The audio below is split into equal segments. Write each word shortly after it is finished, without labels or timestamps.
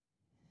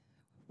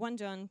1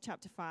 John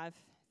chapter 5,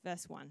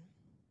 verse 1.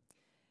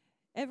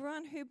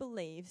 Everyone who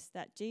believes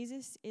that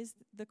Jesus is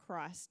the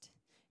Christ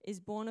is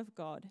born of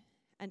God,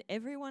 and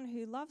everyone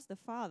who loves the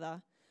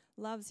Father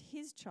loves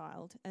his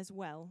child as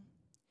well.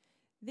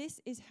 This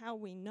is how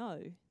we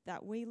know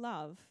that we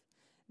love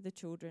the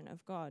children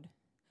of God,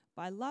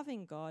 by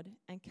loving God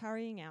and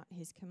carrying out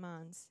his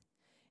commands.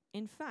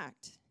 In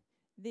fact,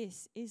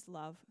 this is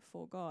love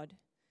for God,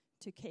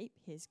 to keep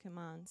his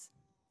commands.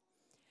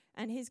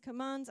 And his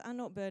commands are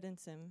not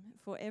burdensome,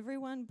 for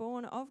everyone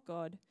born of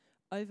God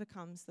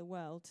overcomes the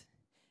world.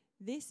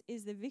 This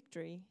is the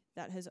victory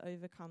that has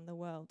overcome the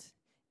world,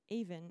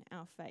 even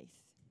our faith.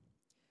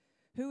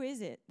 Who is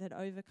it that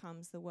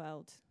overcomes the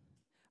world?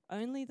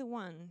 Only the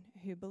one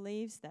who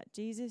believes that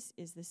Jesus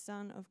is the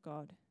Son of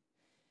God.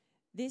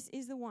 This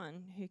is the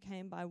one who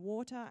came by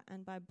water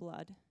and by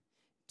blood,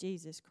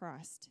 Jesus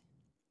Christ.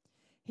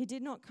 He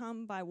did not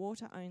come by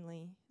water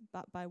only,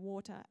 but by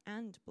water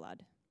and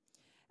blood.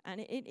 And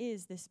it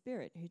is the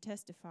Spirit who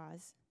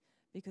testifies,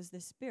 because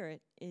the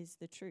Spirit is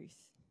the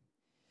truth.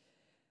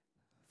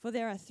 For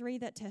there are three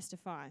that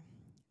testify,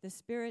 the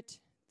Spirit,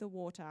 the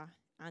water,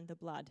 and the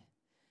blood,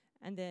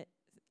 and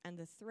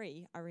the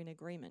three are in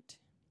agreement.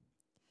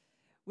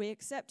 We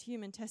accept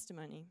human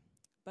testimony,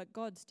 but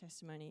God's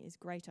testimony is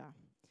greater,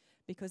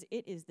 because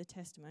it is the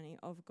testimony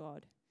of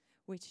God,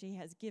 which he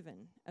has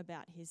given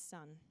about his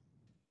Son.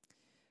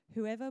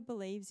 Whoever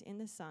believes in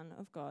the Son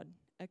of God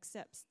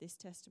accepts this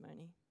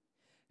testimony.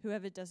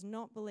 Whoever does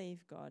not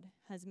believe God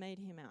has made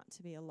him out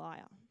to be a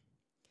liar,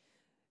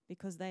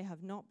 because they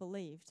have not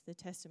believed the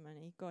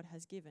testimony God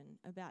has given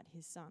about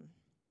his Son.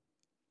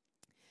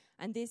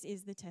 And this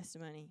is the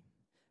testimony.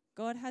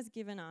 God has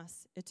given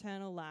us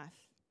eternal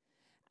life,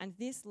 and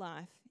this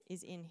life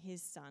is in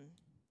his Son.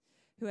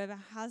 Whoever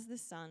has the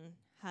Son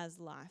has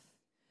life.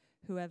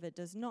 Whoever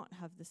does not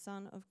have the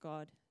Son of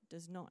God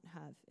does not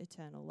have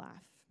eternal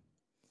life.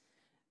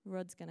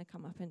 Rod's going to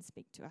come up and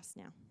speak to us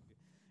now.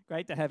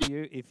 Great to have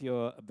you. If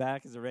you're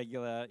back as a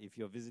regular, if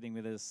you're visiting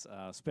with us,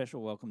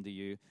 special welcome to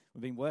you.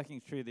 We've been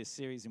working through this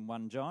series in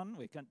 1 John.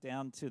 We've got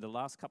down to the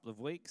last couple of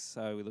weeks,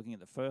 so we're looking at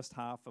the first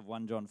half of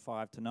 1 John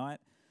 5 tonight,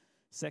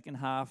 second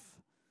half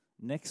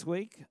next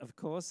week, of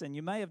course. And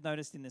you may have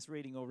noticed in this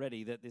reading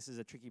already that this is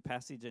a tricky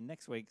passage, and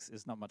next week's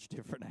is not much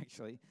different,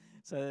 actually.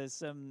 So there's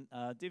some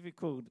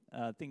difficult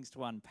things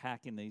to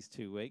unpack in these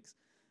 2 weeks.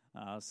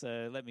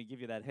 So let me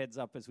give you that heads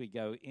up as we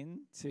go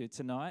into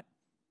tonight.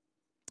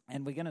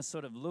 And we're going to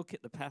sort of look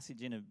at the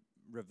passage in a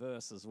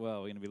reverse as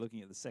well. We're going to be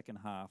looking at the second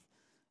half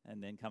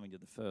and then coming to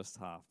the first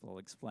half. I'll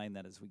explain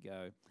that as we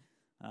go.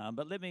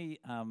 But let me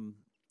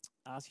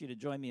ask you to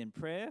join me in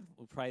prayer.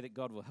 We'll pray that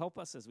God will help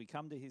us as we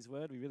come to his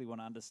word. We really want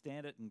to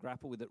understand it and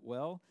grapple with it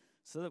well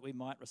so that we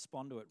might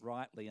respond to it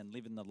rightly and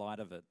live in the light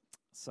of it.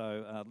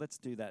 So let's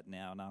do that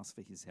now and ask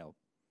for his help.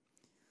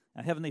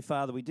 Our Heavenly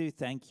Father, we do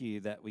thank you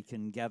that we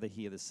can gather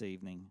here this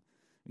evening.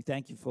 We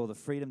thank you for the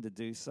freedom to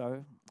do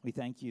so. We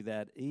thank you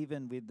that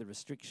even with the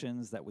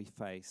restrictions that we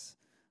face,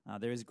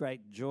 there is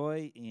great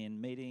joy in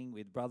meeting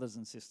with brothers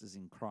and sisters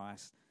in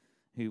Christ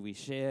who we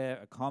share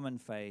a common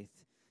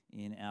faith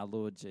in our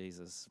Lord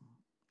Jesus.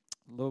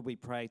 Lord, we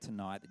pray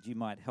tonight that you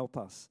might help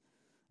us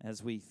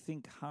as we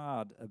think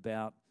hard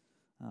about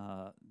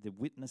the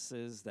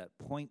witnesses that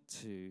point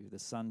to the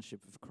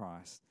sonship of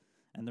Christ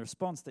and the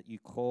response that you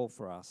call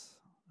for us,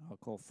 or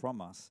call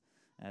from us,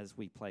 as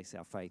we place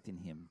our faith in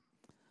him.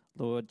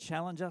 Lord,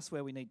 challenge us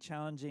where we need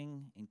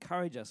challenging,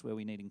 encourage us where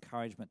we need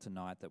encouragement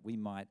tonight, that we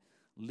might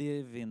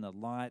live in the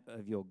light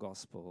of your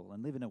gospel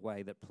and live in a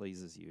way that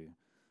pleases you.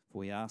 For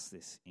we ask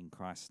this in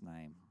Christ's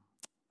name.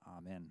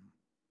 Amen.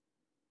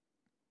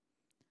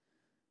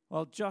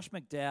 Well, Josh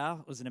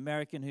McDowell was an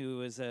American who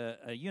was a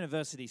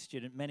university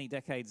student many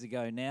decades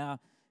ago now,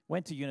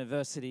 went to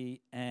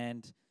university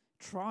and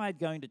tried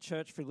going to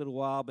church for a little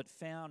while, but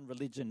found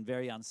religion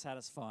very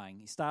unsatisfying.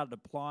 He started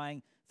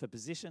applying for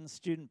positions,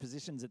 student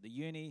positions at the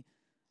uni,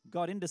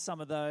 got into some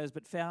of those,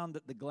 but found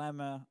that the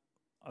glamour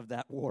of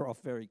that wore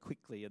off very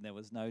quickly and there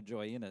was no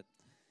joy in it.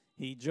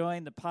 He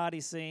joined the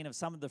party scene of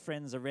some of the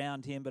friends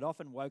around him, but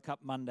often woke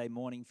up Monday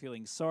morning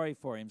feeling sorry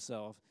for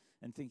himself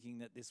and thinking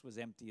that this was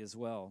empty as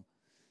well.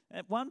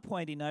 At one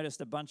point, he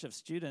noticed a bunch of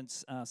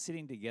students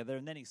sitting together,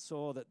 and then he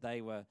saw that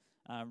they were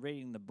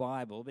reading the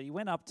Bible, but he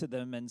went up to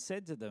them and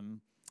said to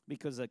them,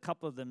 because a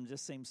couple of them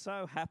just seemed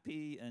so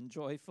happy and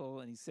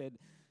joyful, and he said,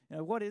 you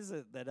know, what is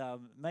it that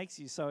makes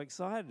you so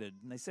excited?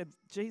 And they said,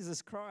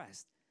 Jesus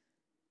Christ.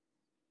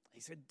 He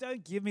said,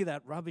 don't give me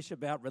that rubbish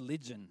about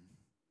religion.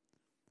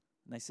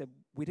 And they said,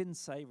 we didn't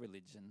say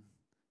religion,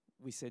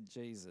 we said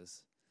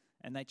Jesus.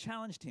 And they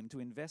challenged him to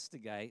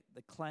investigate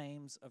the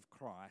claims of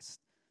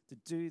Christ, to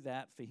do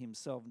that for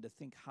himself and to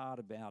think hard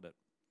about it.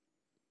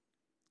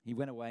 He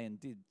went away and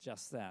did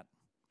just that.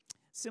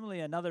 Similarly,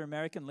 another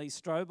American, Lee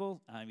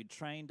Strobel, he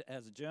trained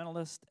as a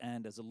journalist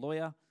and as a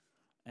lawyer,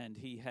 and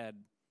he had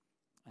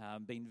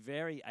been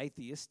very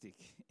atheistic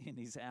in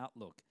his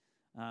outlook.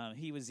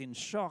 He was in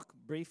shock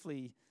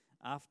briefly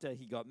after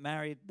he got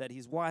married that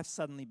his wife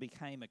suddenly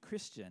became a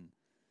Christian.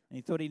 And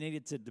he thought he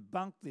needed to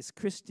debunk this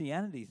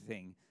Christianity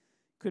thing.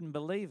 Couldn't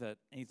believe it.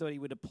 And he thought he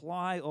would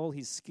apply all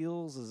his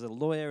skills as a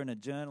lawyer and a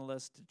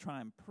journalist to try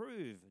and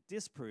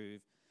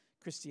disprove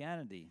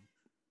Christianity.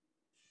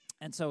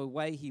 And so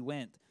away he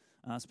went,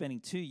 spending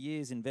 2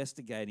 years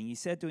investigating. He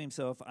said to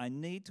himself, I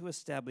need to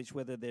establish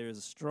whether there is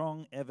a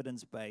strong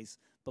evidence-based,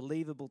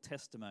 believable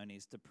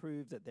testimonies to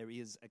prove that there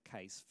is a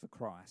case for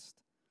Christ.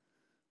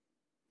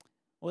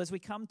 Well, as we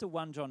come to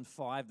 1 John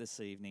 5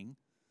 this evening,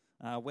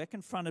 we're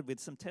confronted with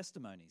some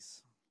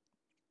testimonies.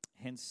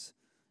 Hence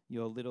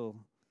your little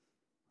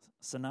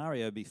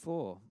scenario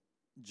before.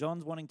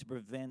 John's wanting to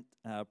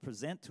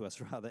present to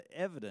us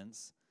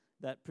evidence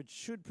that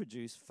should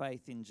produce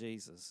faith in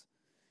Jesus.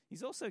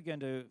 He's also going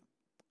to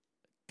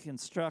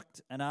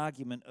construct an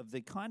argument of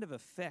the kind of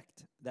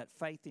effect that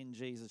faith in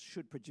Jesus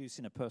should produce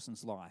in a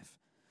person's life.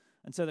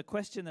 And so the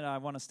question that I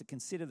want us to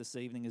consider this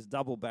evening is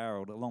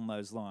double-barreled along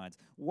those lines.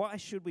 Why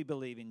should we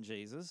believe in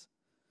Jesus,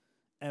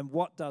 and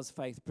what does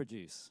faith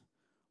produce?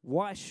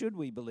 Why should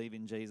we believe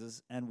in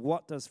Jesus, and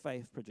what does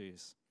faith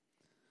produce?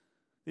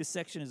 This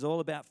section is all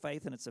about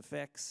faith and its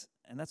effects,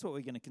 and that's what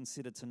we're going to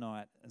consider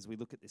tonight as we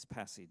look at this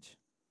passage.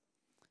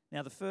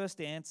 Now, the first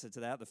answer to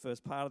that, the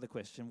first part of the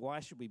question, why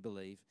should we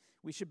believe?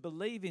 We should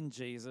believe in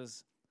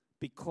Jesus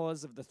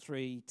because of the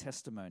three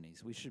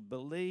testimonies. We should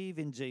believe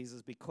in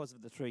Jesus because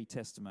of the three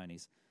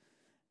testimonies.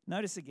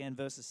 Notice again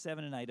verses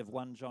 7 and 8 of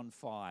 1 John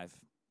 5.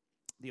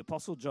 The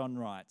Apostle John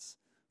writes,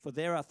 For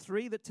there are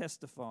three that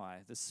testify,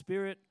 the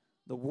Spirit,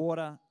 the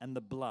water, and the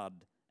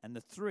blood, and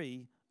the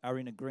three are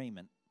in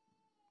agreement.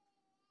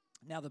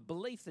 Now, the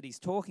belief that he's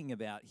talking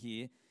about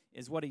here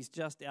is what he's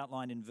just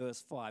outlined in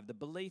verse 5, the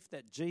belief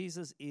that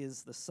Jesus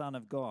is the Son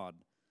of God.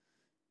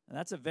 And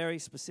that's a very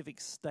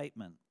specific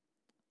statement.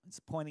 It's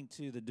pointing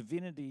to the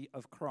divinity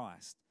of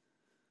Christ,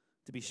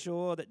 to be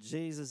sure that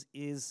Jesus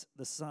is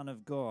the Son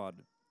of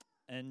God.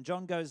 And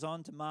John goes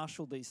on to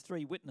marshal these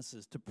three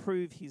witnesses to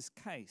prove his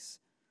case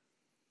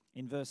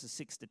in verses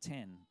 6 to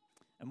 10.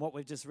 And what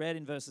we've just read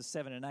in verses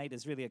 7 and 8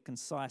 is really a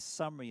concise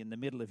summary in the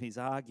middle of his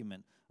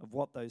argument of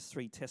what those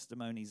three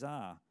testimonies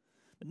are.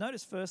 But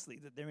notice firstly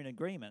that they're in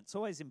agreement. It's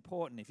always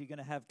important if you're going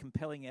to have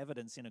compelling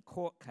evidence in a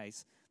court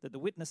case that the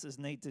witnesses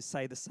need to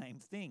say the same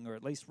thing, or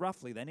at least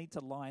roughly they need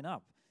to line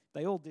up. If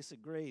they all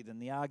disagree, then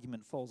the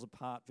argument falls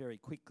apart very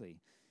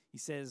quickly. He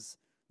says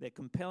they're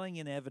compelling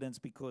in evidence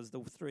because the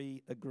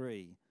three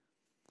agree.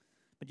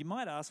 But you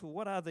might ask, well,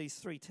 what are these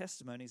three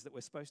testimonies that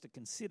we're supposed to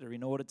consider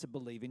in order to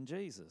believe in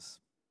Jesus?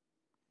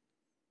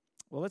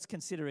 Well, let's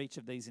consider each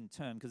of these in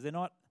turn, because they're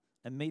not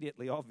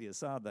immediately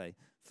obvious, are they?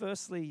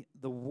 Firstly,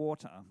 the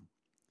water.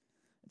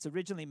 It's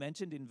originally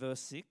mentioned in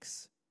verse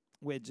 6,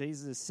 where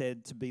Jesus is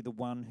said to be the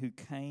one who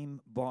came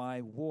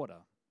by water.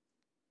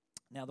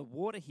 Now, the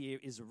water here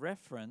is a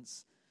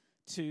reference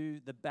to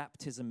the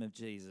baptism of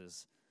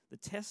Jesus, the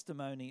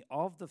testimony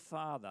of the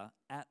Father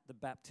at the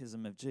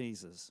baptism of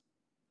Jesus.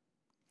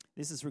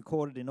 This is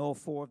recorded in all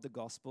four of the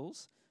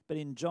Gospels. But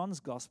in John's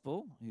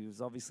Gospel, who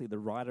is obviously the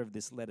writer of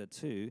this letter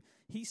too,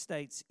 he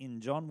states in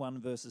John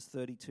 1 verses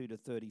 32 to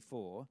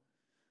 34,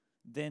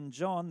 Then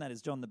John, that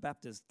is John the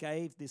Baptist,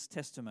 gave this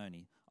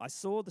testimony. I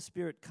saw the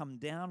Spirit come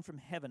down from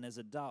heaven as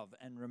a dove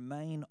and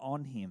remain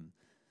on him.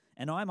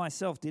 And I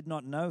myself did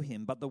not know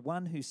him, but the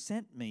one who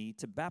sent me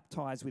to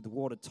baptize with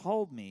water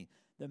told me,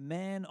 The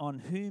man on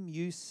whom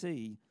you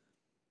see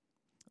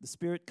the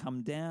Spirit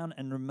come down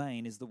and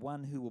remain is the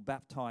one who will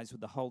baptize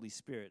with the Holy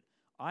Spirit.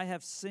 I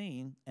have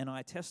seen and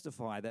I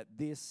testify that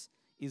this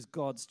is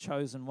God's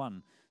chosen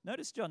one.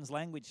 Notice John's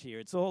language here.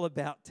 It's all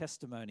about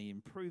testimony,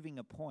 improving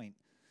a point.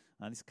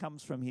 This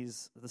comes from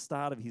the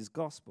start of his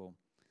gospel.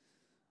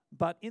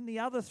 But in the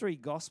other three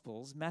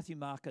gospels, Matthew,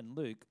 Mark, and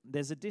Luke,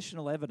 there's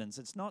additional evidence.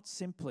 It's not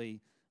simply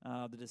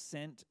the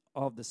descent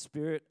of the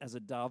Spirit as a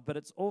dove, but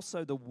it's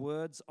also the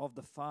words of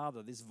the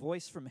Father, this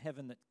voice from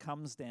heaven that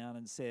comes down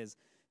and says,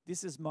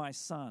 This is my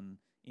Son,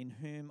 in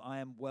whom I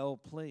am well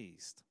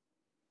pleased.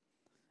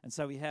 And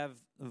so we have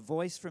a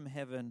voice from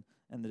heaven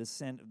and the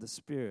descent of the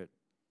Spirit.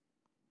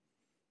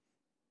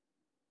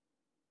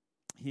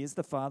 Here's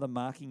the Father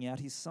marking out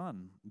his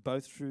Son,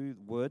 both through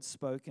words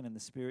spoken and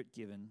the Spirit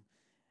given.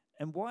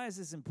 And why is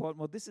this important?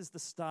 Well, this is the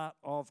start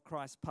of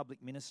Christ's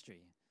public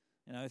ministry.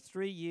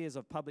 3 years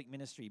of public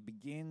ministry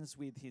begins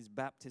with his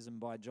baptism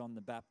by John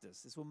the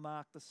Baptist. This will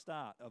mark the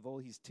start of all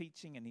his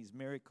teaching and his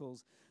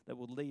miracles that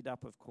will lead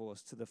up, of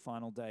course, to the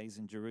final days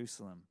in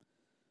Jerusalem.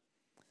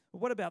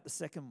 But what about the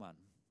second one?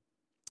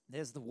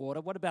 There's the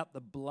water. What about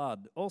the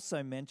blood?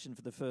 Also mentioned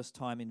for the first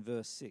time in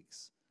verse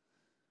 6.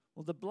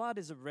 Well, the blood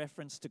is a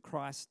reference to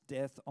Christ's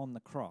death on the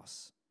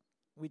cross,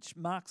 which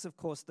marks, of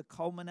course, the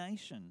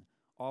culmination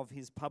of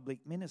his public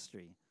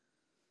ministry.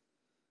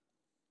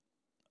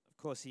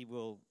 Of course, he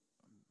will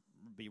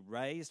be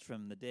raised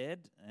from the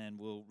dead and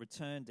will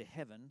return to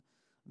heaven,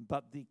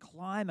 but the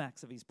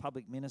climax of his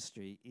public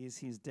ministry is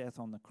his death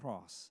on the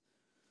cross.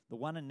 The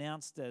one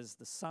announced as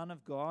the Son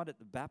of God at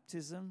the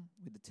baptism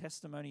with the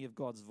testimony of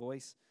God's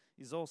voice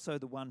is also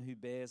the one who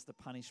bears the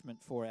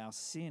punishment for our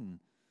sin.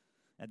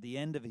 at the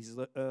end of his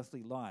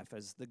earthly life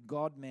as the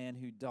God-man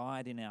who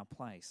died in our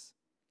place.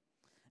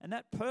 And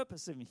that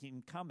purpose of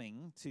him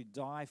coming to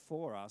die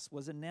for us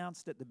was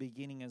announced at the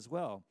beginning as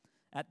well.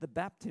 At the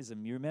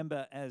baptism, you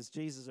remember as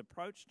Jesus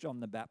approached John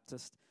the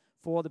Baptist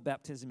for the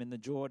baptism in the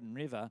Jordan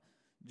River,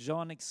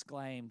 John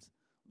exclaimed,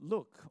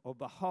 "Look," or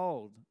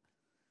 "Behold,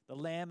 the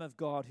Lamb of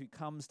God who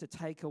comes to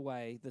take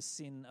away the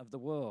sin of the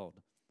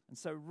world." And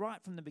so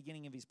right from the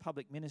beginning of his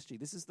public ministry,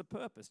 this is the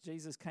purpose.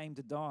 Jesus came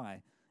to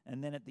die.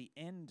 And then at the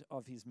end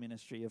of his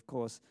ministry, of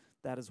course,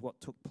 that is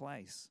what took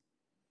place.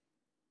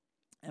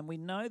 And we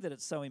know that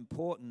it's so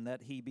important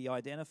that he be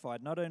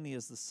identified not only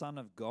as the Son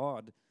of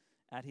God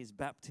at his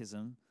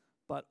baptism,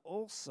 but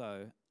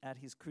also at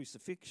his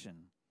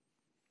crucifixion.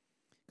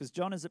 Because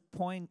John is at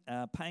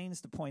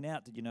pains to point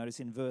out, did you notice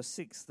in verse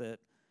 6, that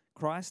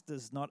Christ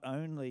does not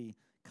only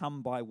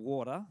come by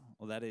water,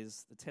 or that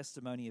is the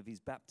testimony of his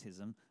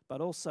baptism,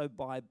 but also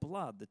by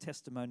blood, the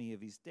testimony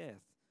of his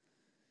death.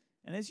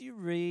 And as you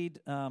read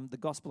the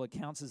gospel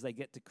accounts as they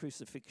get to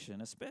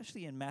crucifixion,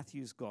 especially in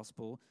Matthew's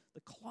gospel,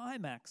 the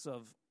climax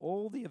of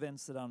all the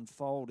events that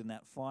unfold in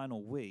that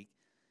final week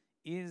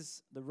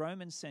is the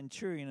Roman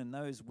centurion and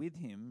those with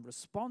him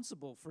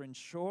responsible for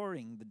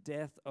ensuring the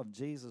death of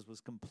Jesus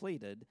was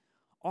completed,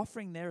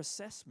 offering their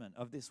assessment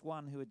of this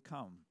one who had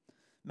come.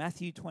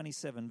 Matthew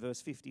 27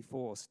 verse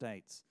 54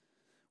 states,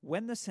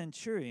 "When the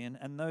centurion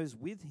and those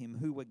with him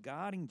who were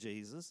guarding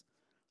Jesus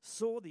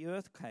saw the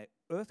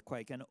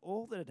earthquake and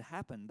all that had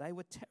happened, they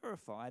were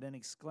terrified and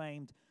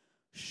exclaimed,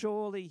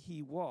 'Surely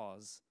he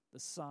was the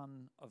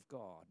Son of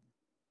God.'"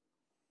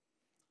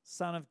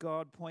 Son of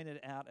God pointed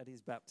out at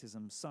his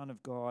baptism, Son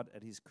of God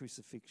at his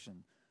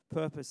crucifixion.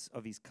 Purpose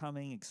of his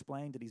coming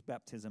explained at his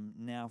baptism,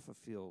 now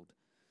fulfilled.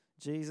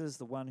 Jesus,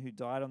 the one who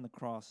died on the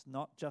cross,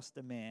 not just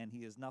a man,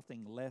 he is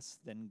nothing less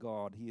than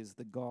God. He is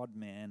the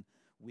God-man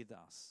with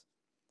us.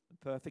 The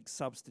perfect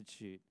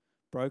substitute,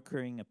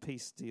 brokering a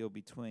peace deal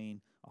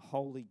between a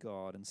holy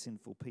God and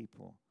sinful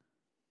people.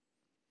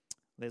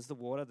 There's the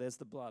water, there's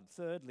the blood.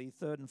 Thirdly,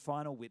 third and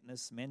final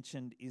witness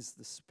mentioned is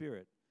the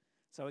Spirit.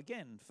 So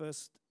again,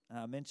 first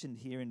mentioned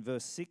here in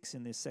verse 6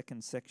 in this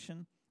second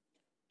section,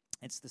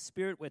 it's the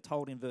Spirit, we're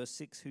told in verse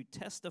 6, who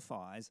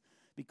testifies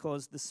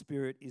because the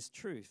Spirit is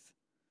truth.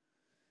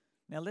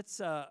 Now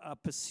let's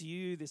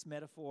pursue this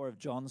metaphor of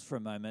John's for a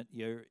moment.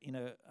 You're in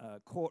a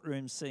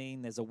courtroom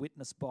scene, there's a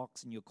witness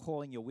box, and you're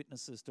calling your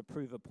witnesses to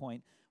prove a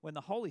point. When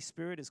the Holy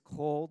Spirit is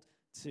called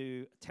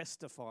to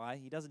testify,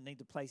 he doesn't need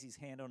to place his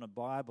hand on a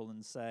Bible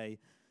and say,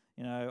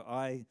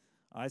 I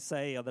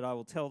say that I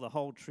will tell the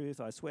whole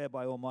truth, I swear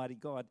by Almighty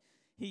God.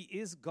 He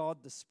is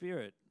God the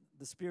Spirit.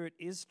 The Spirit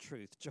is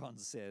truth, John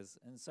says.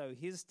 And so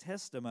his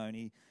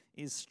testimony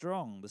is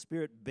strong. The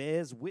Spirit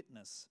bears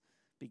witness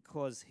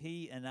because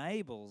he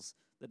enables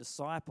the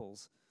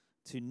disciples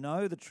to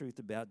know the truth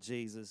about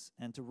Jesus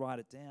and to write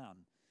it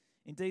down.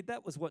 Indeed,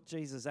 that was what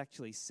Jesus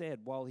actually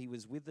said while he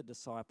was with the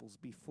disciples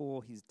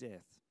before his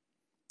death.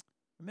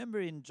 Remember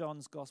in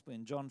John's Gospel,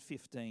 in John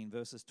 15,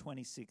 verses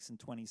 26 and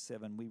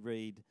 27, we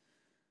read,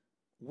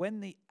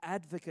 "When the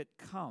advocate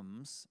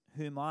comes,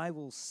 whom I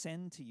will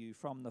send to you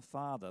from the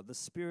Father, the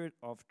Spirit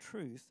of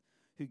truth,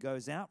 who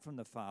goes out from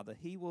the Father,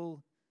 he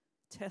will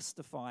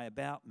testify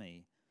about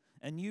me.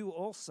 And you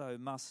also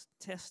must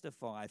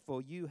testify,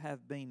 for you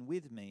have been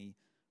with me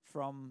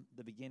from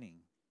the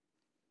beginning."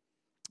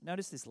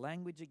 Notice this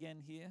language again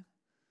here.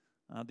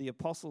 The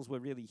apostles were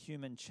really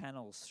human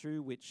channels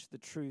through which the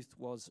truth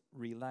was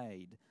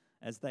relayed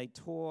as they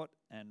taught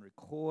and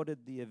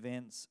recorded the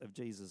events of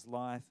Jesus'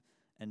 life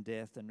and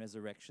death and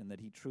resurrection, that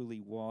he truly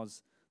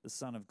was the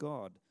Son of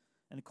God.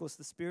 And of course,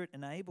 the Spirit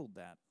enabled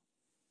that.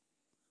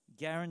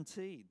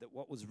 Guaranteed that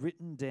what was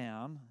written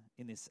down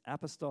in this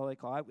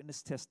apostolic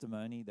eyewitness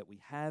testimony that we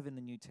have in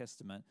the New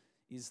Testament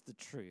is the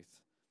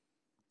truth,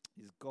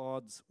 is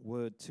God's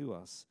word to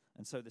us.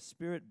 And so the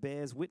Spirit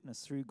bears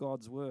witness through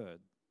God's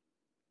word.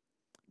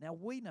 Now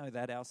we know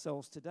that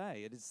ourselves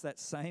today. It is that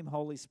same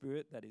Holy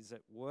Spirit that is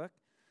at work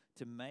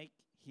to make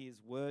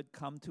his word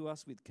come to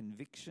us with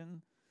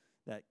conviction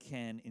that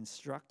can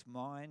instruct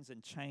minds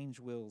and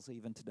change wills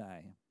even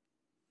today.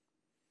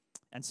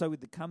 And so with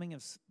the coming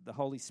of the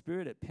Holy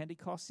Spirit at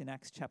Pentecost in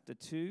Acts chapter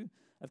 2,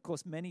 of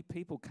course, many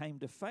people came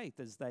to faith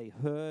as they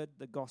heard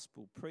the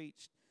gospel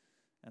preached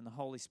and the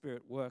Holy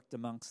Spirit worked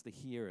amongst the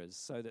hearers,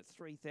 so that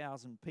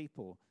 3,000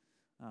 people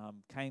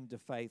came to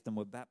faith and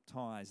were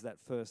baptized that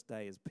first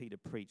day as Peter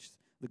preached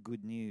the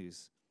good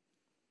news.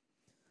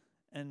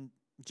 And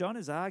John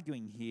is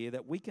arguing here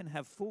that we can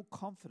have full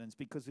confidence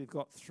because we've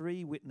got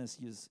three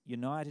witnesses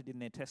united in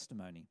their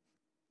testimony.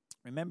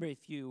 Remember,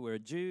 if you were a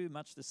Jew,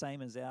 much the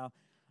same as our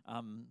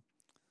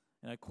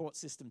court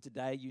system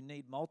today, you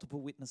need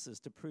multiple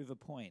witnesses to prove a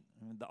point.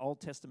 And the Old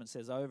Testament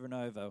says over and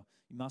over,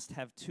 you must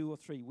have 2 or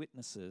 3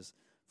 witnesses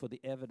for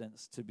the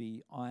evidence to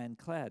be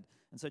ironclad.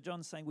 And so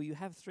John's saying, well, you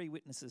have 3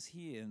 witnesses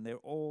here, and they're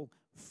all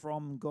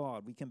from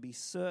God. We can be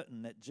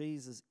certain that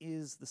Jesus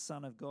is the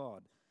Son of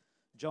God.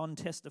 John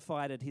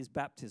testified at his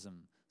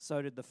baptism.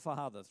 So did the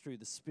Father through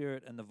the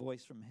Spirit and the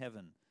voice from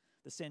heaven.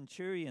 The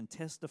centurion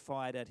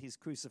testified at his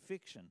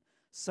crucifixion.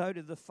 So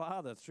did the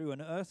Father through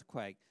an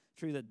earthquake,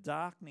 through the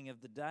darkening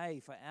of the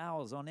day for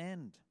hours on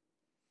end.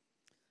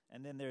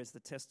 And then there is the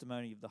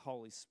testimony of the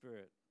Holy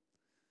Spirit,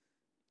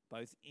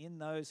 both in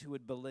those who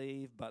would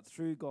believe, but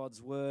through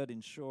God's word,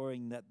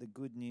 ensuring that the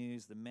good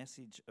news, the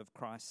message of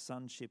Christ's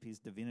sonship, his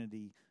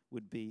divinity,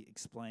 would be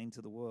explained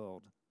to the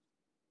world.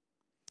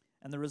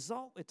 And the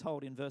result, we're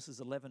told in verses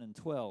 11 and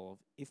 12,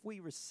 if we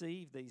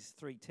receive these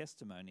three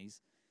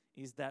testimonies,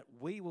 is that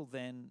we will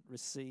then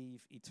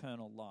receive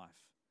eternal life.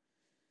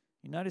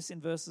 You notice in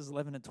verses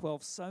 11 and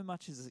 12, so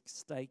much is at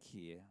stake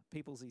here.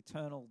 People's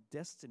eternal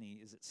destiny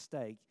is at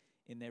stake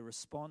in their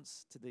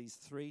response to these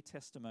three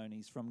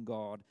testimonies from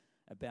God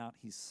about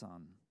his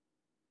Son.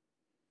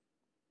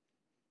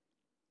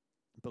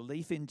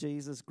 Belief in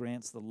Jesus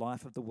grants the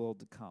life of the world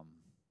to come.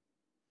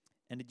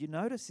 And did you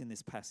notice in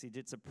this passage,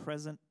 it's a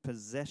present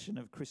possession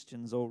of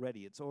Christians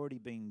already. It's already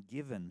been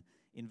given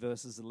in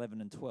verses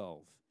 11 and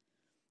 12.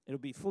 It'll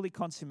be fully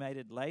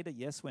consummated later,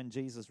 yes, when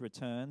Jesus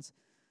returns,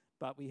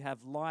 but we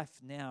have life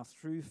now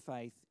through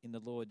faith in the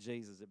Lord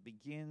Jesus. It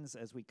begins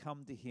as we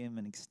come to him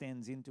and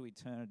extends into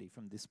eternity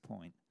from this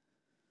point.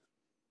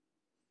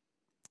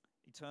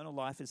 Eternal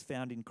life is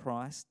found in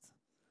Christ.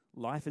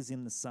 Life is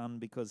in the Son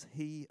because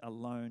he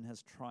alone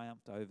has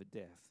triumphed over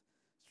death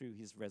through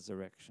his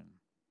resurrection.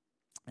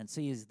 And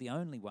so he is the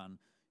only one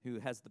who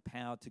has the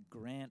power to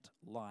grant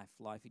life,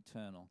 life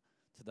eternal,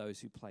 to those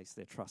who place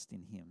their trust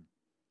in him.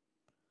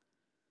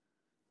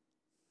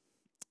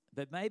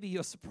 But maybe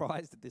you're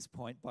surprised at this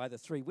point by the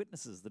three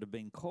witnesses that have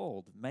been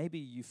called. Maybe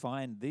you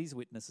find these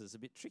witnesses a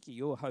bit tricky.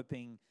 You're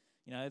hoping,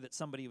 that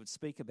somebody would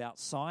speak about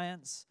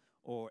science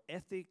or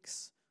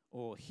ethics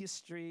or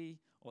history,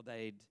 or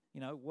they'd,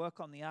 work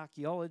on the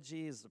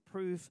archaeology as the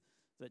proof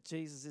that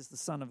Jesus is the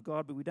Son of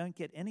God, but we don't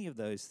get any of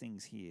those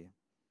things here.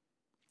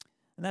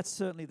 And that's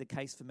certainly the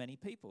case for many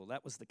people.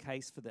 That was the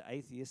case for the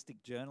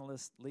atheistic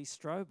journalist Lee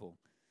Strobel.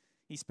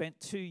 He spent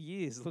 2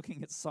 years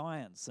looking at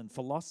science and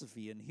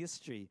philosophy and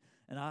history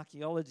and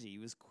archaeology. He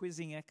was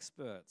quizzing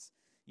experts.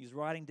 He was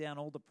writing down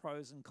all the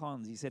pros and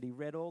cons. He said he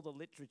read all the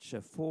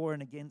literature for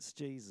and against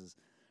Jesus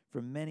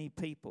from many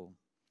people.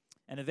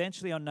 And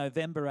eventually on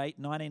November 8,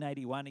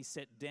 1981, he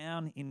sat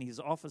down in his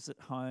office at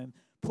home,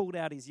 pulled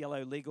out his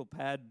yellow legal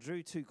pad,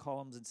 drew 2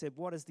 columns and said,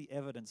 what is the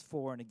evidence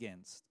for and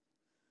against?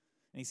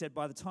 And he said,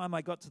 by the time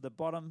I got to the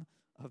bottom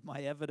of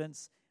my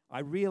evidence, I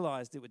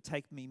realized it would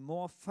take me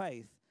more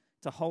faith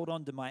to hold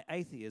on to my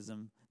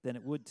atheism than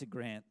it would to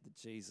grant that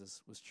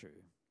Jesus was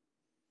true.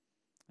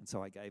 And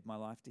so I gave my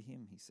life to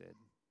him, he said.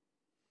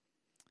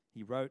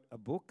 He wrote a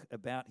book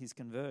about his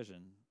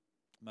conversion,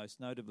 most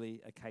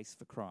notably A Case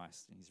for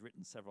Christ, and he's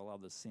written several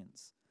others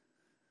since.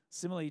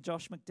 Similarly,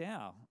 Josh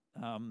McDowell,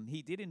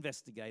 he did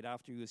investigate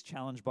after he was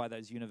challenged by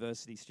those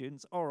university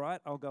students. All right,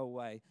 I'll go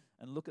away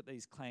and look at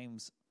these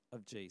claims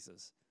of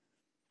Jesus.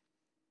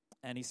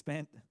 And he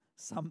spent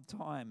some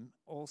time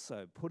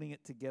also putting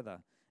it together.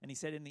 And he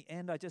said, in the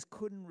end, I just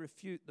couldn't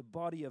refute the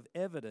body of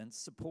evidence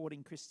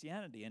supporting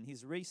Christianity. And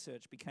his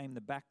research became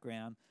the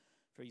background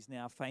for his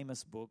now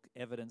famous book,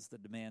 Evidence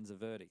That Demands a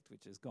Verdict,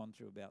 which has gone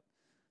through about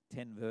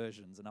 10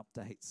 versions and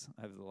updates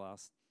over the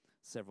last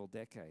several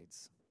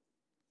decades.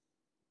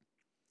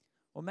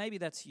 Or maybe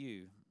that's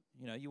you.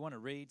 You want to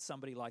read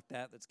somebody like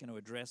that that's going to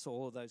address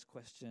all of those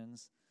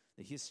questions,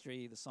 the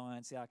history, the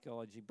science, the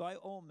archaeology. By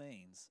all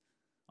means,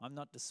 I'm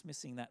not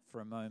dismissing that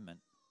for a moment.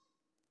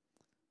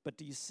 But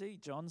do you see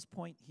John's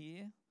point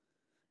here?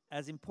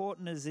 As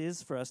important as it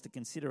is for us to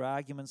consider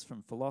arguments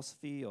from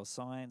philosophy or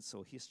science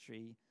or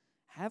history,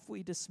 have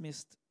we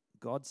dismissed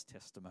God's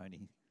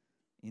testimony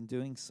in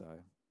doing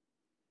so?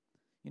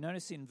 You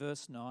notice in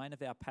verse 9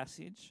 of our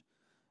passage,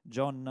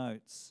 John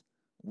notes,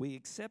 we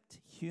accept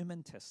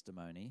human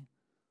testimony,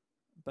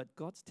 but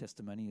God's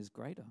testimony is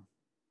greater.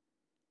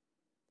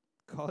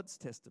 God's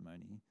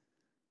testimony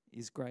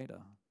is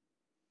greater.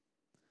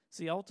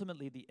 See,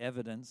 ultimately, the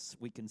evidence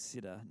we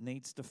consider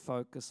needs to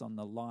focus on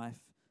the life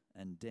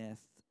and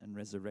death and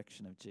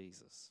resurrection of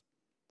Jesus.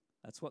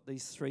 That's what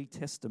these 3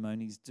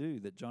 testimonies do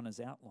that John has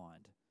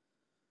outlined.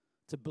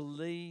 To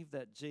believe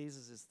that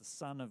Jesus is the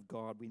Son of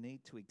God, we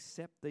need to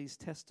accept these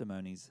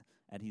testimonies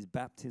at his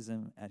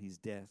baptism, at his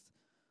death,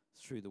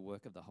 through the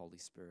work of the Holy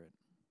Spirit.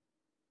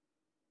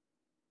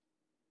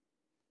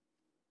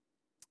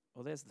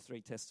 Well, there's the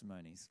 3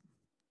 testimonies.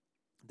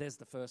 There's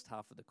the first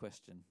half of the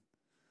question.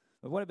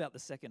 But what about the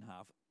second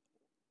half?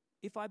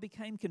 If I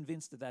became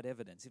convinced of that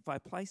evidence, if I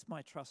placed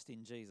my trust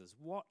in Jesus,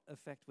 what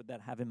effect would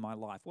that have in my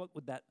life? What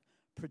would that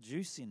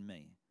produce in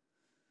me?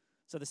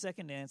 So the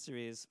second answer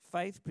is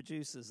faith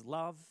produces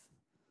love,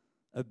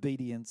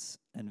 obedience,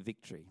 and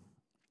victory.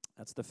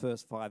 That's the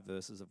first 5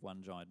 verses of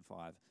 1 John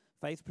 5.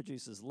 Faith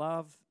produces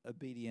love,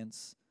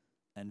 obedience,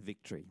 and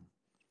victory.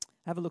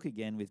 Have a look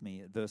again with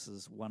me at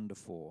verses 1 to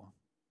 4.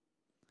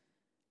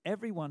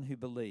 Everyone who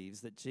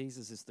believes that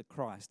Jesus is the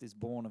Christ is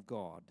born of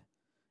God,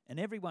 and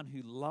everyone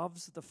who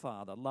loves the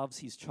Father loves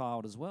his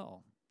child as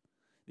well.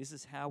 This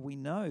is how we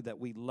know that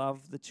we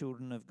love the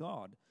children of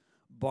God,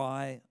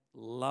 by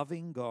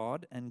loving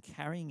God and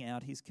carrying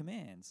out his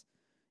commands.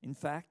 In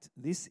fact,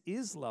 this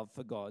is love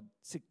for God,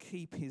 to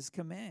keep his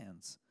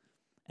commands.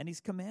 And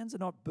his commands are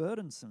not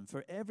burdensome,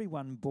 for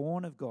everyone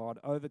born of God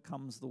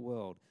overcomes the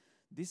world.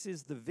 This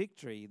is the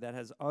victory that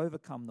has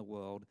overcome the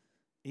world,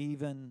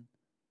 even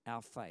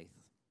our faith.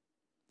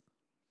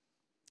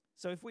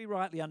 So if we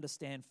rightly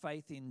understand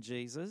faith in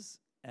Jesus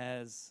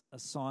as a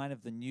sign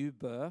of the new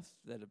birth,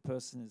 that a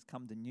person has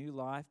come to new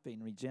life,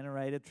 been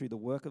regenerated through the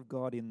work of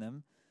God in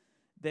them,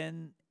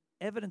 then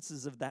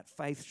evidences of that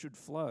faith should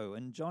flow.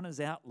 And John is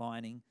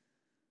outlining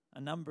a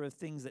number of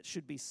things that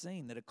should be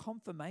seen, that are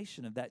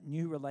confirmation of that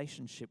new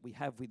relationship we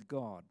have with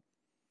God.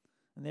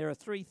 And there are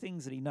three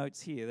things that he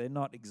notes here. They're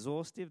not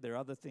exhaustive. There are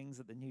other things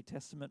that the New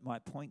Testament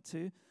might point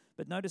to.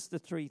 But notice the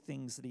three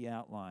things that he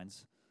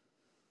outlines: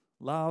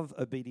 love,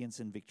 obedience,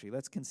 and victory.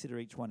 Let's consider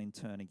each one in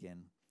turn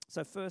again.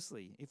 So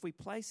firstly, if we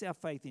place our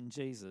faith in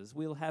Jesus,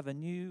 we'll have a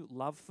new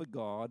love for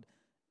God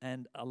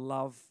and a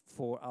love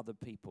for other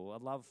people, a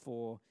love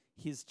for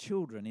his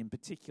children in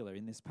particular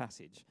in this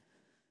passage.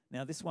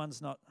 Now, this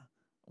one's not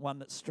one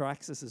that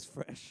strikes us as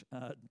fresh.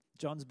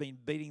 John's been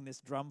beating this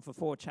drum for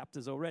 4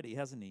 chapters already,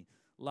 hasn't he?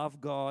 Love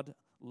God,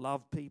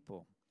 love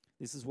people.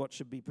 This is what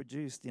should be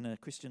produced in a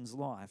Christian's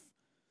life.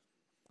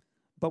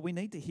 But we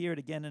need to hear it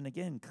again and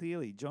again.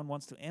 Clearly, John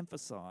wants to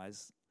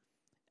emphasize,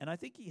 and I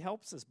think he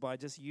helps us by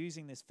just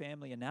using this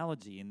family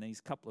analogy in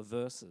these couple of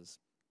verses.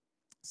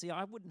 See,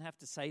 I wouldn't have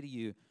to say to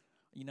you,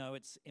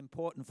 it's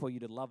important for you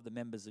to love the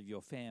members of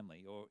your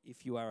family, or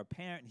if you are a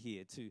parent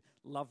here, to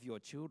love your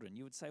children.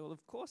 You would say, well,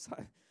 of course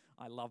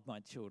I love my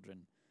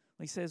children.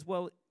 He says,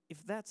 well,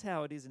 if that's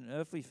how it is in an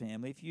earthly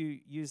family, if you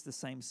use the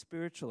same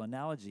spiritual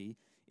analogy,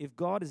 if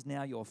God is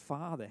now your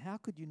father, how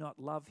could you not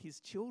love his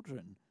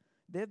children?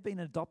 They've been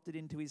adopted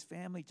into his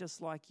family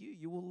just like you.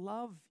 You will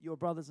love your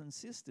brothers and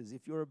sisters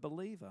if you're a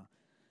believer.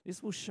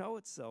 This will show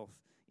itself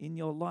in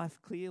your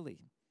life clearly.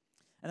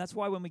 And that's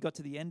why when we got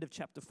to the end of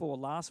chapter 4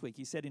 last week,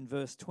 he said in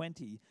verse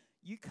 20,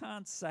 you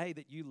can't say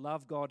that you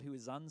love God who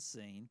is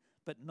unseen,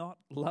 but not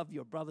love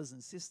your brothers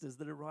and sisters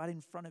that are right in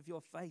front of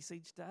your face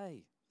each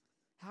day.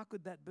 How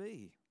could that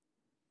be?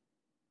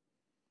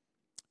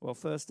 Well,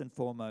 first and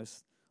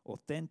foremost,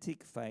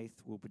 authentic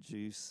faith will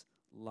produce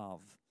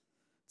love.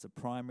 It's a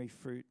primary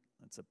fruit.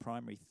 It's a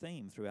primary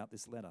theme throughout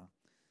this letter.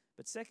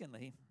 But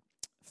secondly,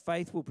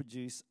 faith will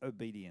produce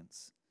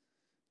obedience.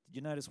 Did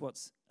you notice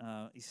what's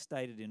is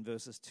stated in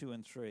verses 2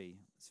 and 3?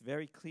 It's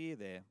very clear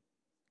there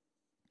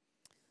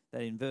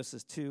that in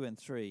verses 2 and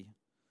 3,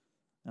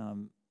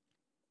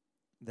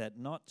 that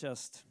not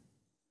just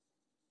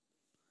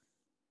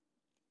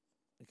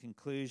the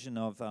conclusion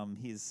of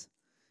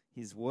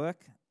his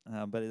work,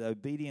 but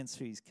obedience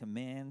to his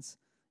commands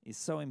is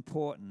so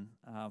important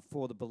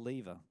for the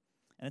believer.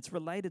 And it's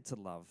related to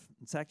love.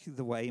 It's actually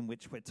the way in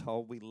which we're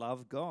told we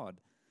love God.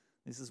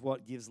 This is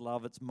what gives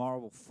love its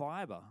moral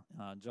fiber,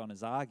 John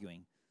is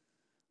arguing.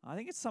 I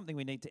think it's something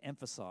we need to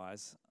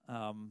emphasize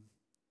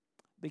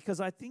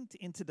because I think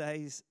in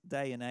today's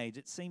day and age,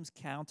 it seems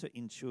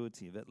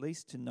counterintuitive, at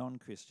least to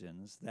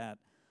non-Christians, that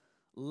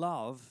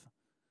love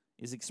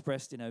is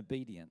expressed in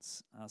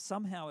obedience.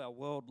 Somehow our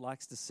world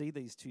likes to see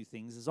these two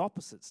things as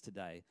opposites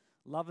today.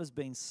 Love has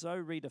been so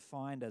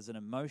redefined as an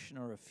emotion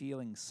or a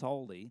feeling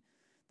solely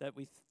that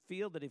we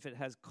feel that if it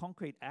has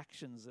concrete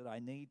actions that I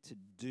need to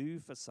do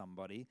for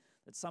somebody,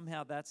 that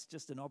somehow that's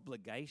just an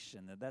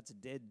obligation, that that's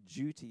dead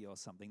duty or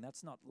something.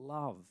 That's not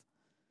love.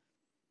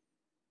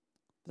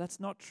 But that's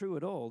not true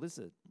at all, is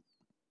it?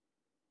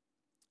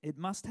 It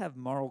must have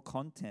moral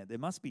content. There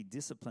must be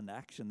disciplined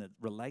action that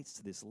relates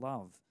to this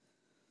love.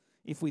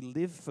 If we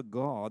live for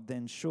God,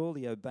 then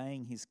surely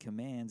obeying his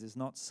commands is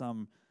not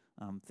some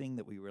thing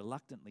that we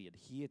reluctantly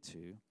adhere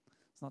to.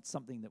 It's not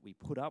something that we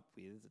put up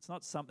with. It's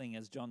not something,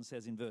 as John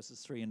says in verses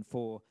 3 and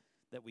 4,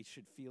 that we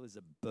should feel is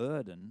a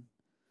burden.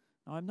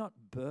 No, I'm not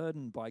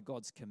burdened by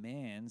God's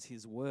commands,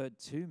 his word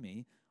to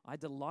me. I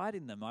delight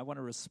in them. I want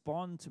to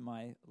respond to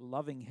my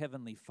loving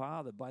heavenly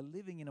Father by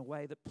living in a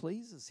way that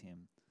pleases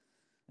him.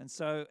 And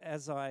so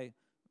as I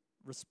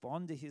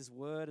respond to his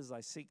word, as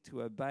I seek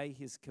to obey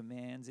his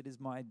commands, it is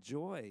my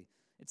joy.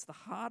 It's the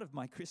heart of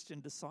my Christian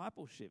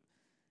discipleship.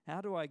 How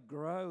do I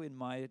grow in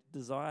my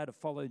desire to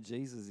follow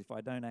Jesus if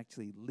I don't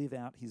actually live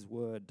out his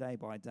word day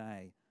by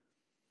day?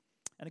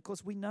 And of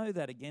course, we know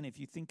that, again, if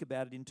you think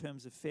about it in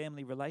terms of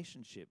family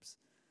relationships.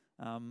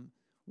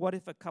 What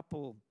if a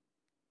couple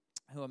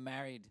who are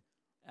married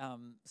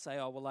say,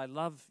 oh, well, I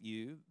love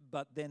you,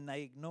 but then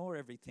they ignore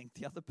everything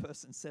the other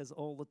person says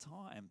all the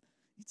time?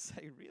 You'd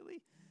say,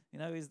 really?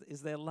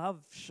 Is their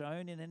love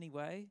shown in any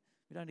way?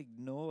 We don't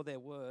ignore their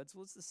words.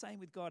 Well, it's the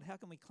same with God. How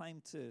can we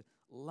claim to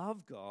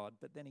love God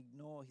but then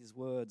ignore his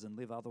words and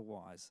live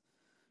otherwise?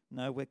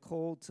 No, we're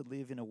called to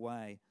live in a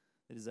way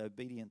that is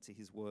obedient to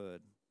his word.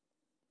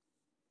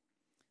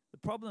 The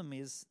problem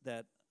is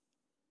that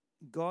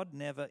God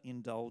never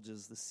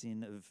indulges the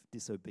sin of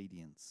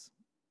disobedience.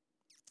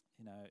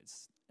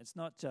 It's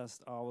not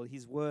just, oh, well,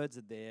 his words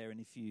are there, and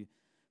if you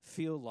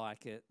feel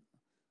like it,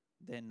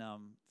 then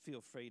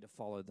feel free to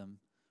follow them.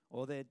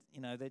 or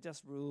they're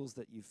just rules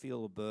that you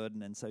feel a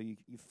burden, and so you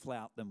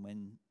flout them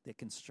when they're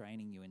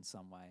constraining you in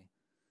some way.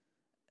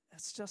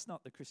 That's just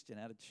not the Christian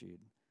attitude.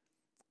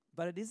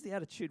 But it is the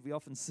attitude we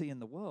often see in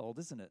the world,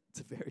 isn't it,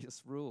 to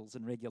various rules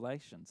and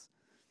regulations.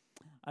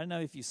 I don't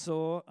know if you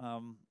saw,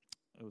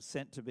 it was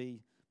sent to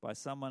be by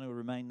someone who will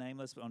remain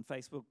nameless on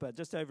Facebook, but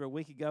just over a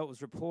week ago it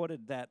was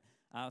reported that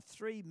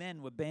 3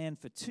 men were banned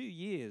for 2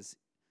 years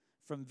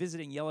from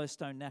visiting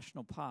Yellowstone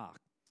National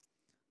Park.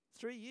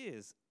 3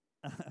 years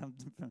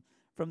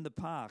from the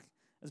park.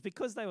 It's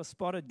because they were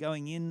spotted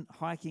going in,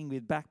 hiking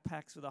with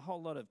backpacks with a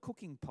whole lot of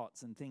cooking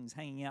pots and things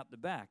hanging out the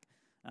back.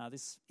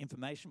 This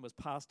information was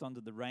passed on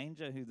to the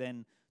ranger, who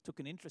then took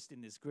an interest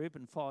in this group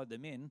and followed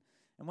them in.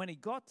 And when he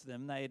got to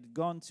them, they had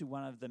gone to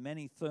one of the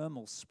many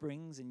thermal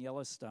springs in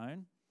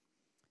Yellowstone,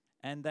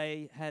 and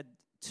they had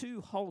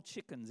 2 whole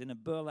chickens in a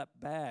burlap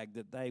bag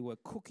that they were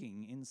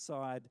cooking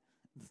inside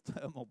the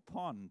thermal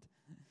pond.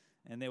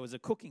 And there was a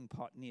cooking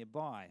pot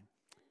nearby.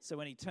 So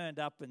when he turned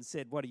up and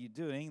said, "What are you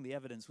doing?" the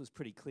evidence was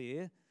pretty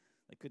clear.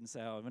 They couldn't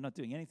say, "Oh, we're not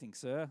doing anything,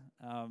 sir."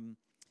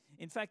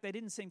 In fact, they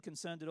didn't seem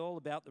concerned at all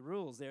about the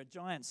rules. There are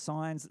giant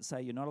signs that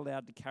say you're not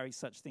allowed to carry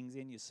such things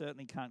in. You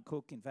certainly can't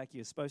cook. In fact,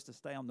 you're supposed to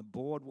stay on the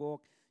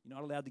boardwalk. You're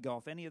not allowed to go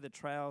off any of the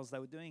trails. They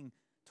were doing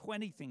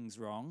 20 things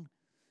wrong.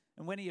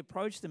 And when he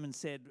approached them and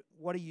said,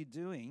 "What are you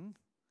doing?"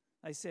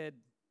 they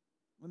said,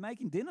 "We're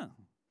making dinner."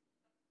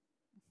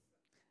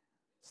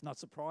 It's not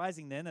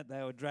surprising then that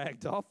they were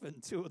dragged off,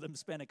 and 2 of them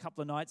spent a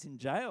couple of nights in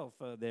jail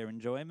for their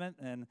enjoyment,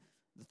 and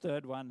the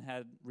third one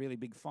had a really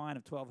big fine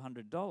of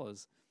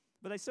 $1,200.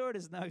 But they saw it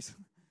as no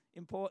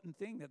important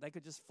thing, that they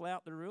could just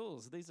flout the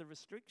rules. These are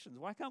restrictions.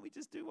 Why can't we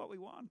just do what we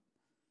want?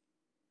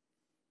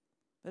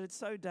 But it's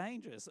so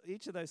dangerous.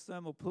 Each of those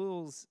thermal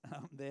pools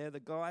there,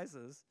 the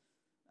geysers,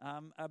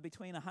 are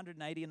between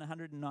 180 and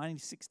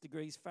 196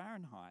 degrees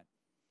Fahrenheit.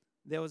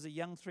 There was a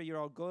young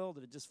 3-year-old girl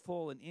that had just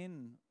fallen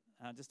in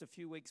just a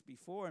few weeks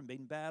before and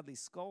been badly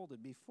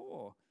scalded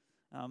before,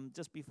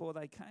 just before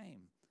they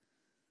came.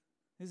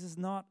 This is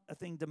not a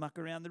thing to muck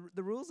around.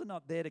 The rules are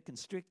not there to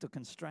constrict or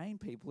constrain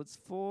people. It's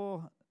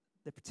for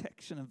the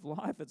protection of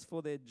life. It's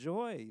for their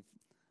joy,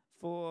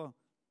 for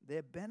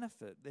their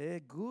benefit,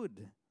 their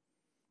good.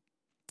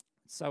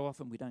 So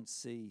often we don't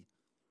see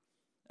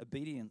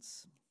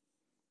obedience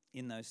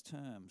in those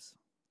terms.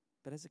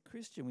 But as a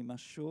Christian, we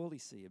must surely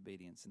see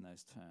obedience in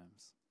those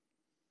terms.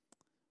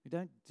 We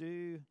don't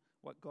do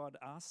what God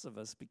asks of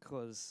us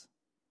because,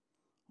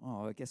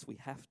 I guess we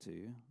have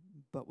to,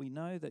 but we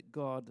know that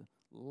God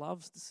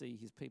loves to see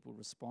his people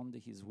respond to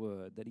his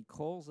word, that he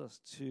calls us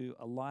to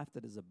a life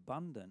that is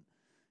abundant,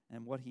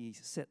 and what he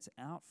sets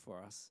out for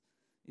us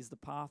is the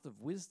path of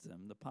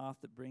wisdom, the path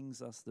that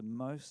brings us the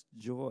most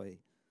joy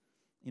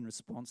in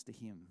response to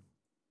him.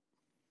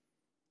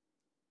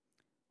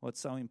 Well, it's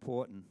so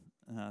important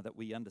that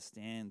we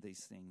understand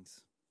these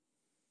things.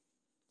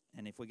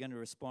 And if we're going to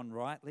respond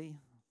rightly,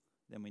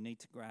 then we need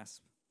to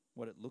grasp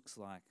what it looks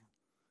like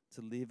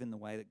to live in the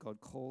way that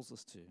God calls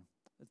us to.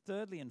 But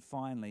thirdly and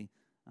finally,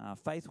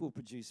 faith will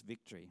produce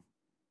victory.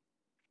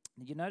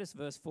 You notice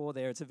verse 4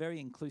 there, it's a very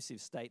inclusive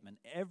statement.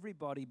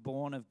 Everybody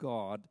born of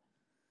God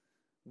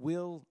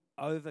will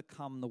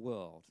overcome the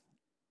world.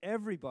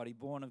 Everybody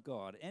born of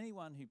God,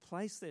 anyone who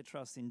placed their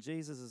trust in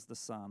Jesus as the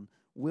Son,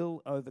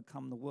 will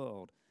overcome the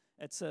world.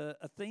 It's a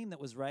theme that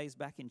was raised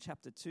back in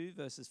chapter 2,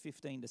 verses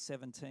 15 to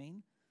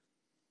 17.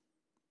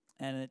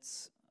 And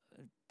it's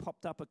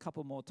popped up a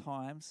couple more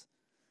times.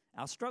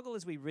 Our struggle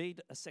as we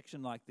read a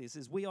section like this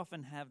is we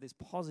often have this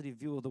positive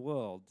view of the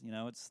world. You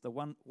know, it's the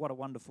one, what a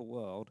wonderful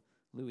world.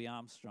 Louis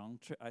Armstrong,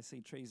 I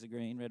see trees are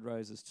green, red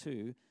roses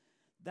too.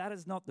 That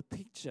is not the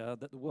picture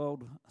that the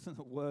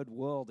word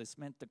world is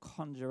meant to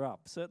conjure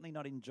up. Certainly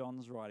not in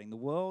John's writing. The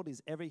world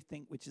is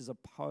everything which is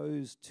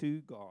opposed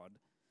to God,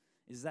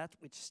 is that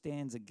which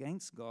stands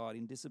against God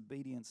in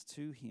disobedience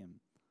to him.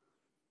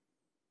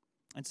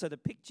 And so the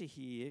picture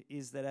here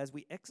is that as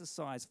we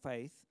exercise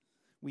faith,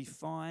 we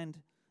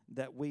find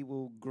that we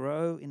will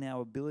grow in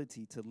our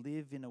ability to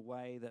live in a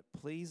way that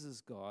pleases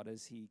God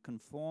as he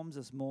conforms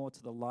us more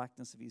to the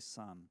likeness of his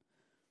Son.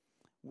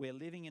 We're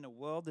living in a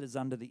world that is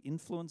under the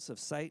influence of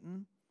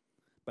Satan,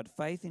 but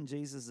faith in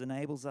Jesus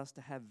enables us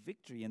to have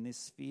victory in this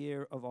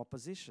sphere of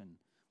opposition.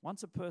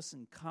 Once a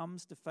person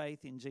comes to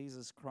faith in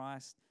Jesus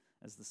Christ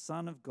as the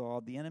Son of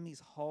God, the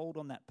enemy's hold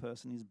on that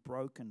person is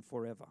broken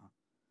forever.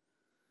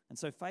 And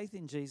so faith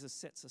in Jesus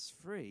sets us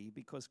free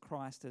because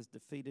Christ has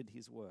defeated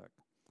his work,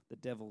 the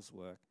devil's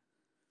work.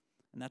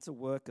 And that's a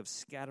work of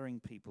scattering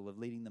people, of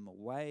leading them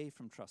away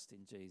from trust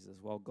in Jesus,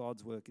 while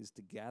God's work is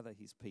to gather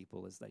his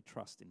people as they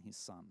trust in his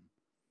Son.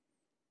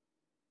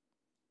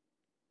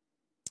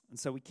 And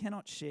so we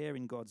cannot share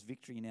in God's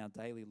victory in our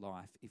daily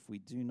life if we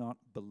do not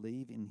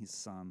believe in his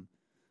Son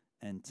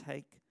and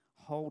take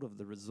hold of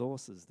the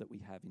resources that we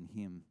have in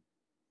him.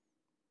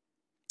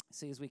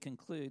 See, as we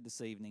conclude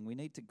this evening, we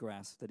need to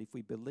grasp that if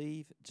we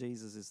believe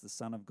Jesus is the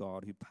Son of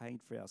God who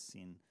paid for our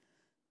sin,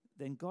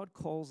 then God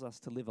calls us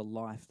to live a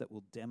life that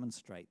will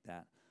demonstrate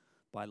that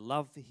by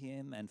love for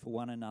him and for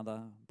one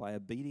another, by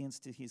obedience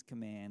to his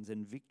commands,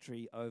 and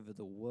victory over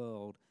the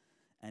world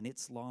and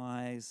its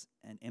lies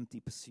and empty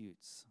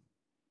pursuits.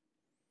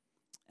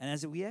 And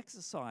as we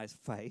exercise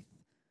faith,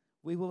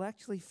 we will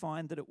actually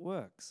find that it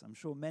works. I'm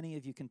sure many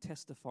of you can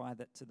testify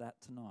to that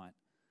tonight,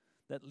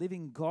 that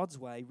living God's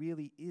way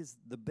really is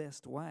the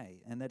best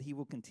way, and that he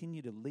will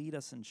continue to lead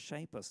us and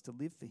shape us to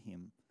live for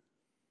him.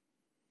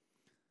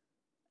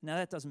 Now,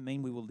 that doesn't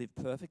mean we will live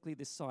perfectly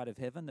this side of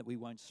heaven, that we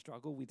won't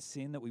struggle with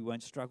sin, that we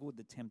won't struggle with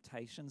the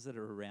temptations that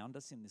are around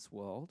us in this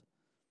world.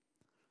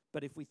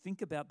 But if we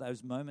think about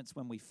those moments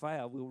when we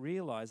fail, we'll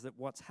realize that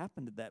what's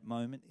happened at that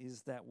moment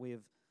is that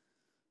we've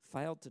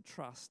failed to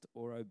trust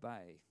or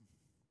obey.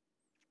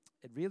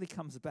 It really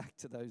comes back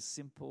to those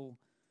simple,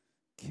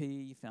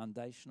 key,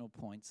 foundational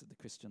points of the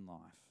Christian life.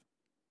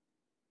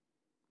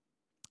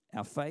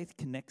 Our faith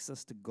connects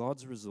us to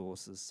God's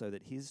resources so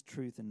that his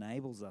truth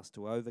enables us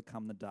to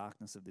overcome the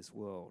darkness of this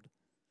world.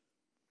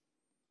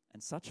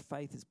 And such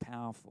faith is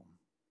powerful.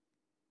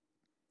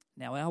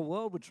 Now, our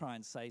world would try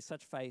and say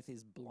such faith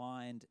is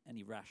blind and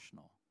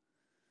irrational.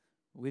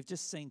 We've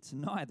just seen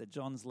tonight that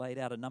John's laid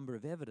out a number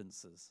of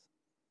evidences.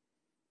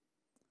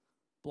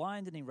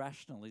 Blind and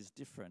irrational is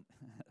different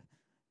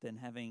than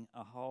having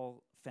a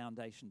whole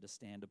foundation to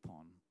stand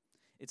upon.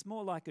 It's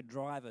more like a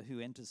driver who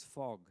enters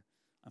fog.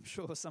 I'm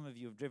sure some of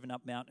you have driven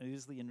up Mount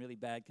Ousley in really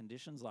bad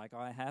conditions like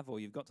I have, or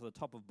you've got to the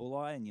top of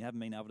Bulli and you haven't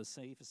been able to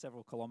see for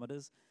several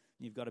kilometres.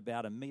 You've got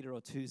about 1 metre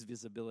or two's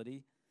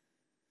visibility.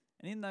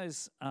 And in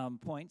those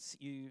points,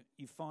 you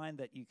find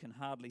that you can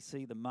hardly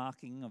see the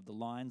marking of the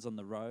lines on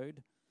the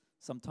road.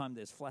 Sometimes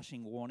there's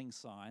flashing warning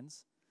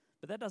signs.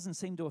 But that doesn't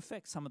seem to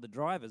affect some of the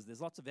drivers.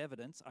 There's lots of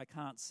evidence. I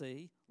can't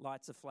see.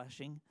 Lights are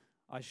flashing.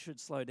 I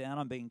should slow down.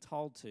 I'm being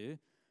told to.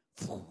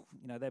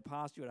 They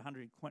pass you at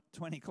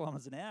 120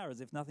 kilometres an hour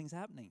as if nothing's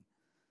happening.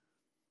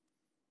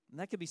 And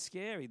that could be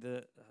scary.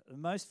 The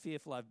most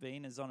fearful I've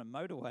been is on a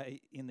motorway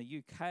in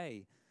the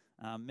UK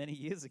many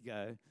years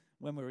ago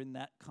when we were in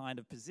that kind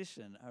of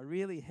position. A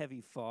really heavy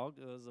fog.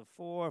 It was a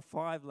 4 or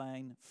 5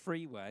 lane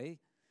freeway,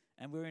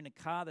 and we were in a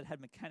car that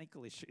had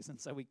mechanical issues, and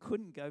so we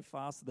couldn't go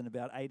faster than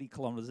about 80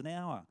 kilometres an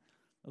hour.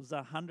 It was a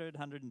 100,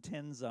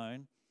 110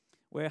 zone.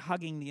 We're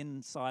hugging the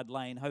inside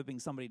lane, hoping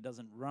somebody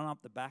doesn't run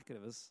up the back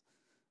of us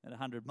at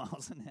 100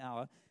 miles an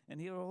hour,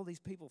 and here are all these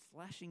people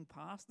flashing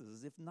past us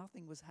as if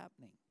nothing was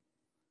happening.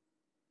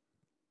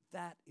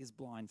 That is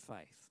blind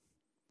faith.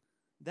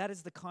 That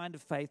is the kind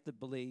of faith that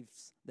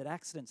believes that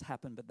accidents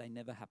happen, but they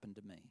never happen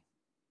to me.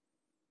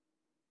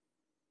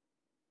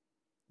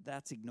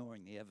 That's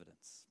ignoring the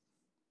evidence.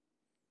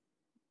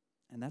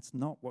 And that's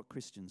not what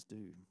Christians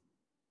do.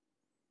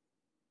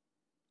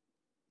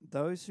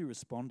 Those who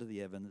respond to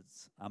the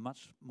evidence are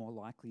much more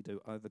likely to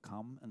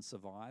overcome and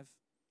survive,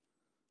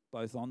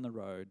 both on the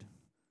road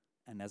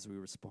and as we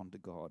respond to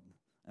God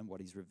and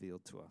what he's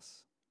revealed to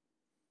us.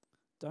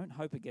 Don't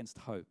hope against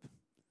hope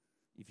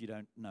if you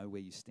don't know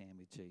where you stand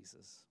with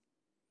Jesus.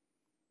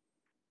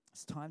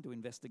 It's time to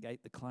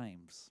investigate the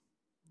claims,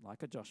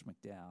 like a Josh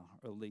McDowell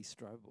or a Lee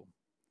Strobel.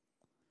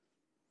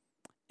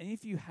 And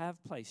if you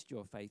have placed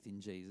your faith in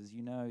Jesus,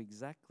 you know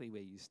exactly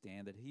where you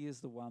stand, that he is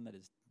the one that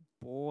has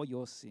bore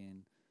your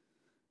sin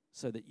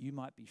so that you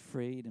might be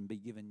freed and be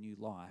given new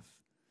life.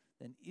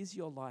 Then is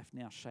your life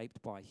now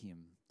shaped by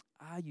him?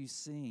 Are you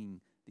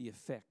seeing the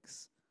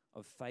effects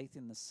of faith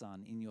in the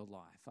Son in your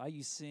life? Are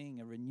you seeing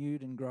a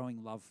renewed and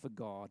growing love for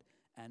God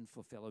and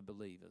for fellow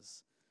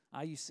believers?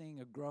 Are you seeing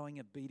a growing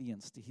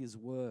obedience to his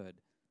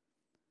word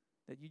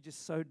that you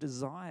just so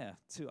desire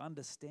to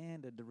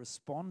understand and to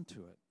respond to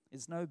it?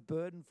 It's no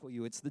burden for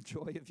you. It's the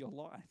joy of your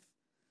life.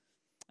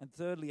 And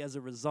thirdly, as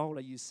a result,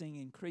 are you seeing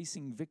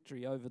increasing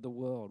victory over the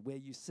world, where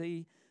you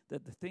see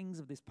that the things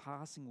of this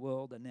passing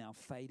world are now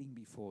fading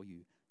before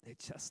you? They're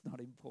just not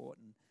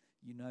important.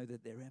 You know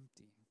that they're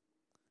empty.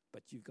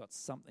 But you've got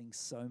something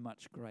so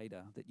much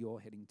greater that you're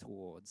heading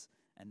towards,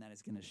 and that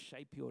is going to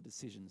shape your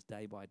decisions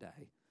day by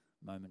day,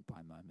 moment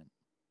by moment.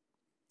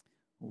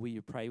 Will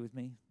you pray with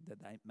me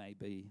that that may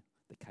be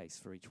the case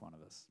for each one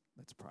of us?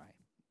 Let's pray.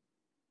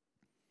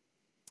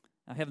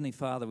 Our Heavenly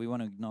Father, we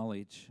want to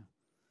acknowledge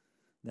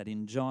that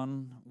in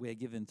John we're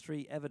given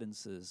 3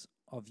 evidences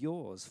of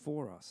yours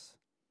for us.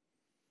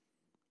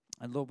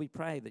 And Lord, we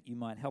pray that you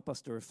might help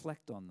us to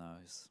reflect on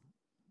those,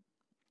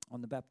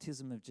 on the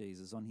baptism of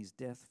Jesus, on his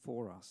death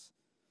for us,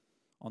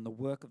 on the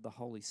work of the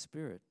Holy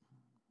Spirit.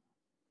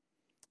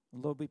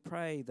 Lord, we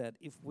pray that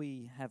if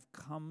we have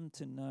come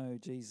to know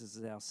Jesus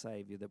as our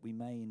Saviour, that we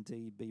may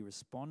indeed be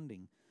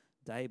responding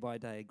day by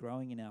day,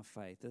 growing in our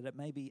faith, that it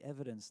may be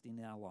evidenced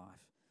in our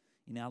life,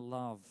 in our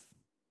love,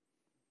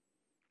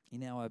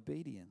 in our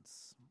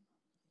obedience,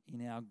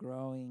 in our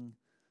growing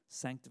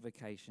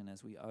sanctification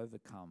as we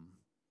overcome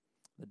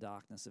the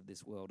darkness of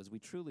this world, as we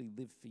truly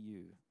live for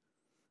you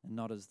and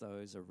not as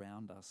those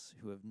around us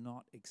who have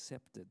not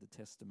accepted the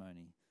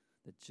testimony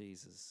that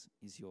Jesus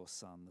is your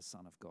Son, the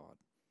Son of God.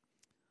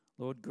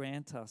 Lord,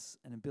 grant us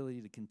an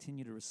ability to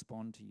continue to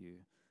respond to you.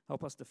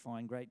 Help us to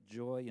find great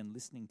joy in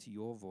listening to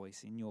your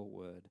voice in your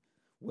word,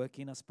 Work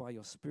in us by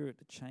your Spirit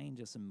to change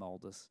us and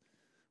mold us.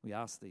 We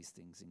ask these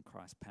things in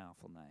Christ's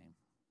powerful name.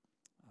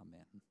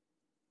 Amen.